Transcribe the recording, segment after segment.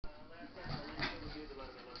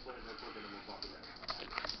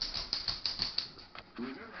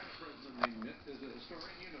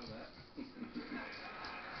story, you know that.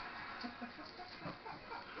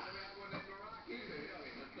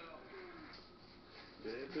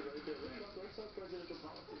 Let's talk presidential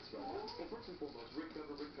politics right now. Well, first and foremost, Rick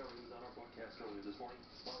Governor was on our broadcast earlier this morning.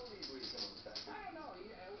 Why don't we agree some of the factors? I don't know. We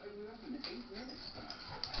went from 8 minutes.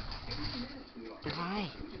 8 minutes we lost. Hi.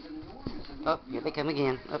 Which is enormous. Oh, here they come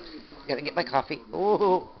again. Oops. Gotta get my coffee.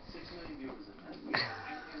 Oh. 6 million viewers in that.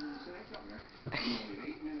 And so they come there. We had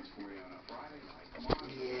 8 minutes for you on a Friday night. Come on.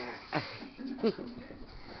 Yeah.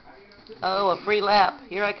 Oh, a free lap.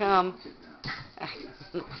 Here I come. I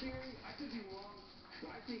could be wrong,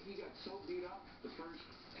 but I think he got so beat up the first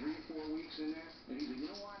 3 or 4 weeks in there, and he said, you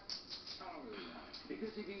know what? I don't really want it.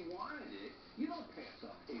 Because if he wanted it, you don't pass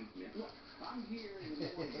up 8 minutes. Look, I'm here in the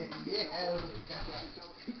morning. So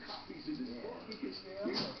he copies in his book. Because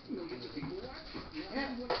you know, get the people watching.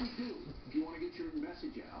 That's what you do. If you want to get your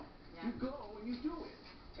message out, you go and you do it.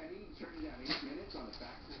 And he turned down 8 minutes on the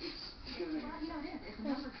fact that it's Well, you know, it is. It's a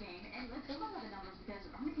numbers game. And let's talk about the numbers because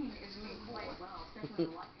Herman is doing quite well, especially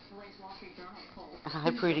in the latest Wall Street Journal poll. Hi,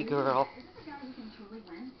 pretty girl. Is this a guy who can truly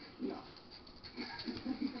win? No. He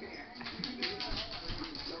can't.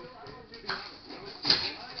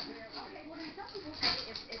 Okay, well, then some people say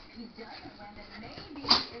if he doesn't win, then maybe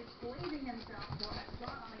he is poisoning himself for a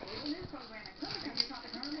slot on a cable news program. And some of them, you're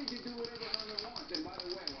talking Herman can do whatever Herman wants. And by the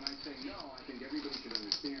way, when I say no, I think everybody should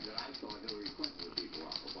understand that I thought Hillary Clinton would beat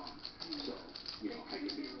Barack Obama. So, you know, I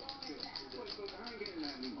could be wrong too. But Herman doesn't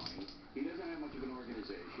have any money. He doesn't have much of an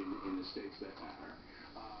organization in the states that matter.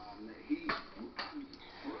 I'm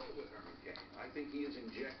thrilled with Herman Cain. I think he has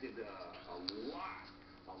injected a lot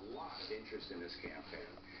of interest in this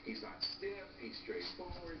campaign. He's not stiff. He's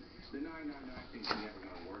straightforward. The 999 thing's never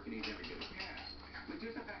going to work, and he's never going to pass. But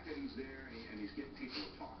just the fact that he's there and he's getting people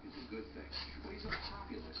to talk is a good thing. But he's a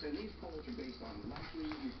populist, and these polls are based on likely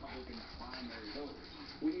Republican primary voters.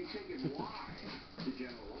 When you take it wide, the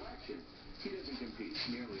general election, he doesn't compete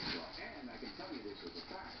nearly as well. And I can tell you this as a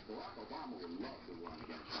fact, Barack Obama would love to run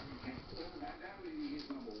against Herman Cain. And that would be his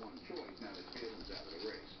 #1 choice now that Biden's out of the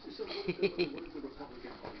race. So what does the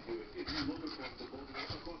Republican Party do? If you look across the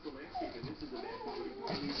landscape, and this is a bad Republican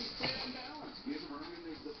Party, It's fair and balanced. Give Herman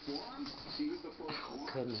the forum, see what the folks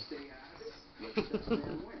want, Goodness. stay out of it, let the best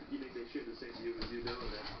man win. you think they share the same view as you know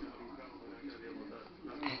that he's probably not going to be able to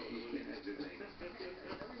win everything.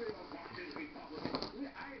 Everybody wants Marxist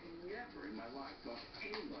Republicans. I have never in my life talked to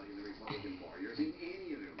anybody in the Republican Party or seen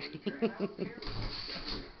any of their literature. And I don't care what they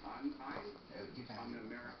say. I'm an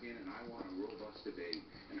American and I want a robust debate,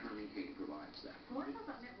 and Herman Cain provides that. Well, let's talk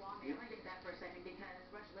about Mitt Romney. I want to get to that for a second because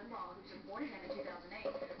Rush Limbaugh, who supported him in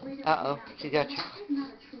 2008, Uh-oh, she got you. he's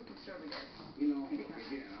not a true conservative. You know,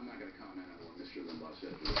 again, I'm not going to comment on what Mr. Limbaugh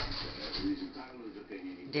said. He's entitled to his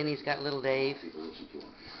opinion. Denny's got little Dave. People listen to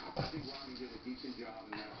him. I think Romney did a decent job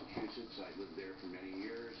in Massachusetts. I lived there for many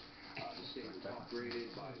years. The state was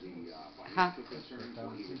upgraded by the financial concerns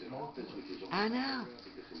when he was in office, which is I know.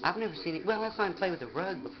 I've never seen it. Well, I saw him play with a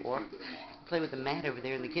rug before. Play with the mat over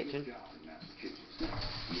there in the kitchen.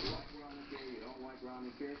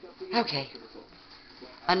 Okay.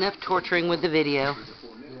 Enough torturing with the video.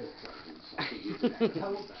 Hey,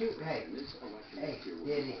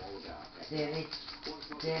 Denny, Denny,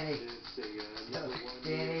 Denny,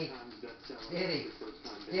 Denny, Denny,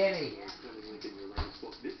 Denny.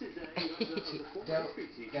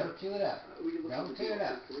 Don't chew it up. Don't chew it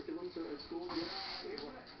up.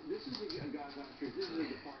 This is a guy's on the street. This is a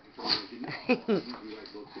department for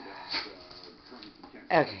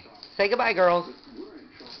Okay. Say goodbye, girls. We're in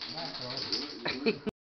trouble.